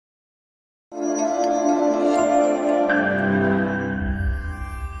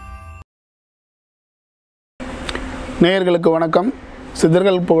நேயர்களுக்கு வணக்கம்.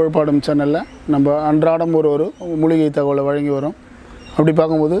 சித்தர்கள் புகழ்பாடும் சேனலில் நம்ம அன்றாடம் ஒரு மூலிகை தகவலை வழங்கி வரோம். அப்படி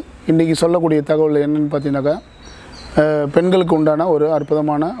பார்க்கும்போது இன்றைக்கி சொல்லக்கூடிய தகவல் என்னென்னு பார்த்தீங்கன்னாக்கா, பெண்களுக்கு உண்டான ஒரு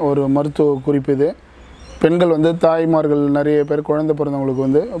அற்புதமான ஒரு மருத்துவ குறிப்பு இது. பெண்கள் தாய்மார்கள் நிறைய பேர் குழந்தை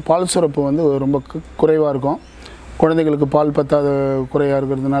பிறந்தவங்களுக்கு பால் சுரப்பு ரொம்ப குறைவாக இருக்கும். குழந்தைகளுக்கு பால் பத்தாத குறையாக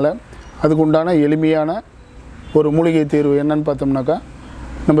இருக்கிறதுனால அதுக்கு உண்டான எளிமையான ஒரு மூலிகை தீர்வு என்னன்னு பார்த்தோம்னாக்கா,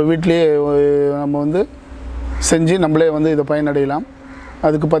 நம்ம வீட்டிலேயே நம்ம செஞ்சு நம்மளே இதை பயனடையலாம்.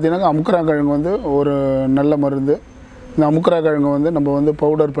 அதுக்கு பார்த்திங்கனாக்கா அமுக்கரா கிழங்கு ஒரு நல்ல மருந்து. இந்த அமுக்கரா கிழங்கு நம்ம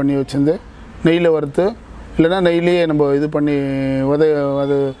பவுடர் பண்ணி வச்சுருந்து நெய்யில் வறுத்து, இல்லைனா நெய்லேயே நம்ம இது பண்ணி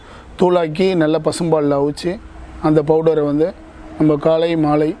அது தூளாக்கி நல்ல பசும்பாலில் அவிச்சு அந்த பவுடரை நம்ம காலை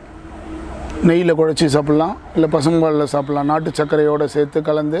மாலை நெய்யில் குழச்சி சாப்பிட்லாம், இல்லை பசும்பாலில் சாப்பிட்லாம். நாட்டு சர்க்கரையோடு சேர்த்து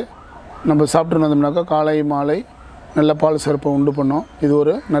கலந்து நம்ம சாப்பிட்டுன்னு வந்தோம்னாக்கா காலை மாலை நல்ல பால் சிறப்பை உண்டு பண்ணோம். இது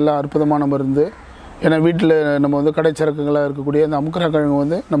ஒரு நல்ல அற்புதமான மருந்து. ஏன்னா வீட்டில் நம்ம கடைச்சரக்குகளாக இருக்கக்கூடிய அந்த அமுக்கரா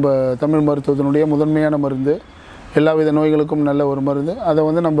கிழங்கு நம்ம தமிழ் மருத்துவத்தினுடைய முதன்மையான மருந்து. எல்லா வித நோய்களுக்கும் நல்ல ஒரு மருந்து.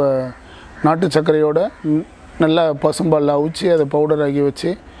 அதை நம்ம நாட்டு சர்க்கரையோட நல்லா பசும்பாலில் அவிச்சு அதை பவுடர் ஆக்கி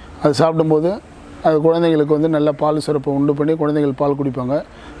வச்சு அது சாப்பிடும்போது அது குழந்தைங்களுக்கு நல்ல பால் சிறப்பை உண்டு பண்ணி குழந்தைகள் பால் குடிப்பாங்க.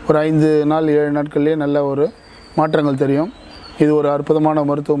 ஒரு 5 நாள் 7 நாட்கள்லேயே நல்ல ஒரு மாற்றங்கள் தெரியும். இது ஒரு அற்புதமான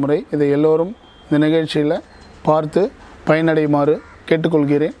மருத்துவ முறை. இதை எல்லோரும் இந்த நிகழ்ச்சியில் பார்த்து பயனடையுமாறு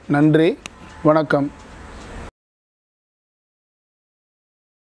கேட்டுக்கொள்கிறேன். நன்றி, வணக்கம்.